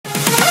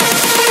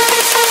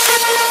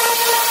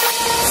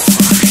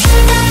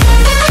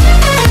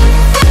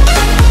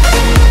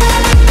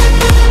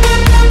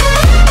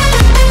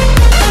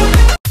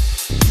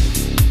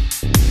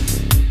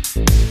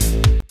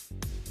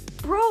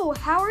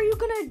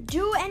even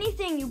do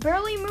anything. You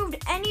barely moved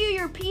any of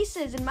your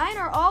pieces, and mine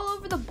are all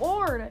over the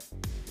board.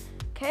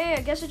 Okay,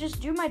 I guess I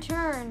just do my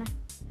turn.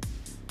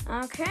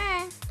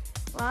 Okay,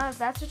 well, if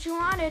that's what you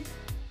wanted.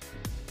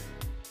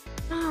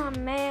 Oh,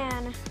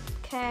 man.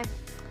 Okay.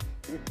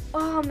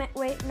 Oh, man,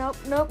 wait, nope,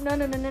 no.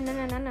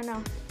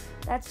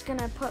 That's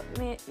gonna put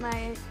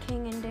my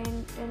king in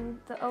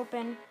the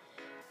open.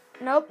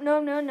 Nope,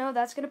 no.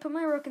 That's gonna put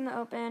my rook in the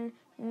open.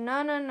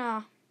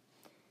 No.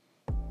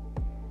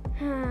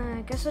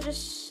 I guess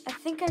I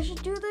think I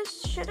should do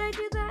this. Should I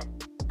do that?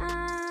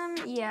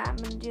 Yeah, I'm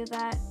gonna do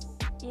that.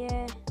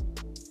 Yeah.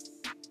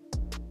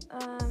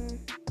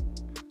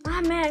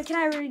 Oh man, can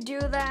I redo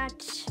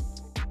that?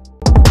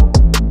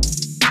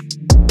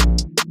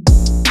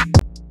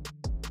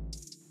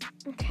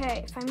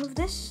 Okay, if I move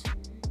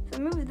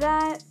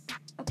that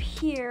up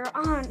here.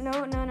 Oh,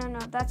 no.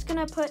 That's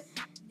gonna put,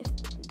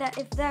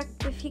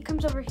 if he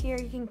comes over here,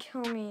 he can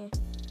kill me.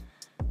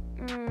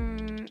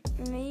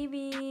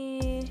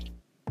 Maybe,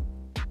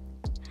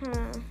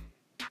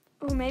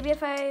 Oh, maybe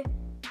if I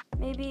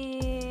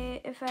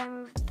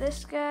move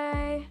this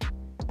guy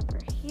over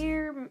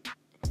here.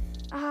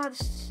 It's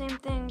the same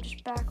thing,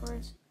 just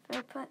backwards.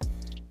 If I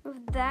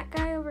move that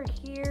guy over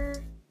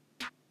here.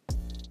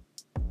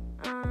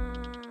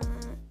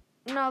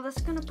 No,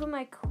 that's gonna put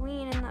my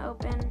queen in the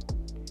open.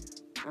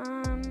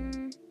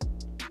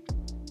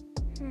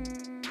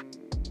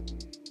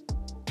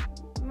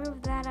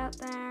 Move that out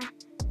there.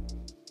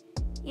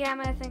 Yeah,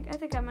 I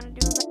think I'm gonna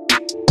do that.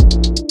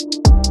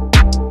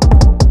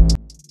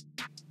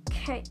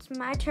 Okay, it's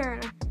my turn.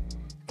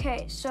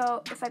 Okay,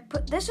 so if I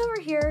put this over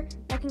here,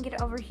 I can get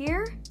it over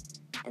here,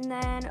 and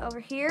then over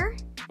here,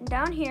 and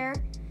down here.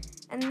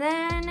 And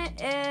then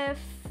if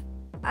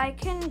I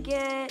can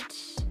get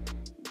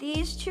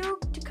these two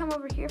to come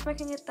over here, if I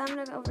can get them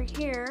to over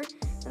here,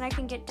 then I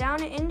can get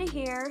down into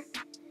here,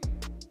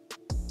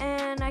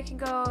 and I can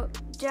go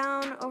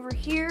down over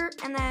here,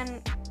 and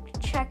then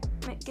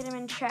get him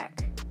in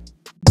check.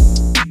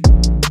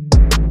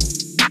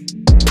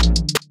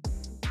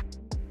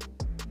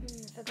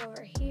 If I go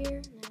over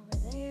here, and then over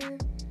there,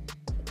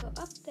 if I go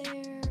up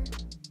there,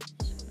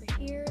 it's over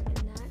here, and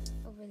that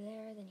over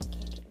there, then he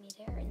can't get me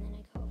there, and then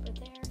I go over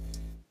there.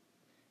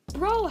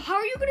 Bro, how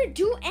are you gonna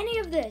do any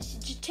of this?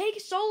 It just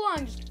takes so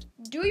long. Just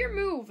do your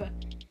move.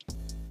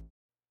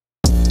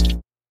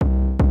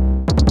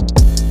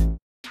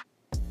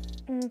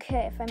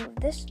 Okay, if I move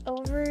this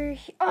over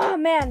here. Oh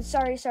man,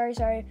 sorry.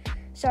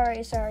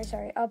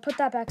 I'll put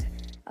that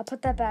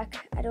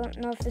back. I don't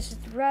know if this is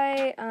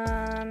right.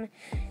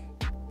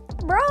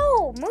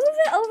 Bro, move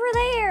it over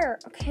there.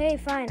 Okay,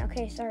 fine.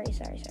 Okay, sorry.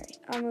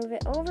 I'll move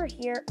it over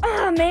here.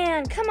 Oh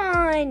man, come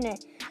on.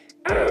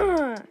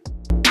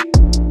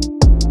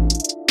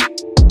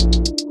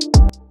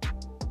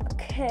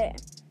 Okay.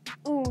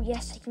 Ooh,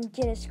 yes, I can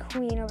get his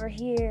queen over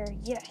here.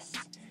 Yes.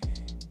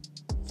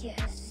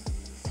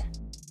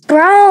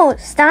 Bro,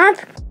 stop.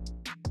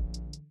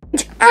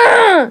 This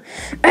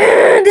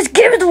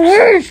game is the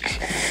worst.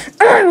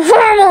 I'm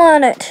horrible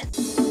on it.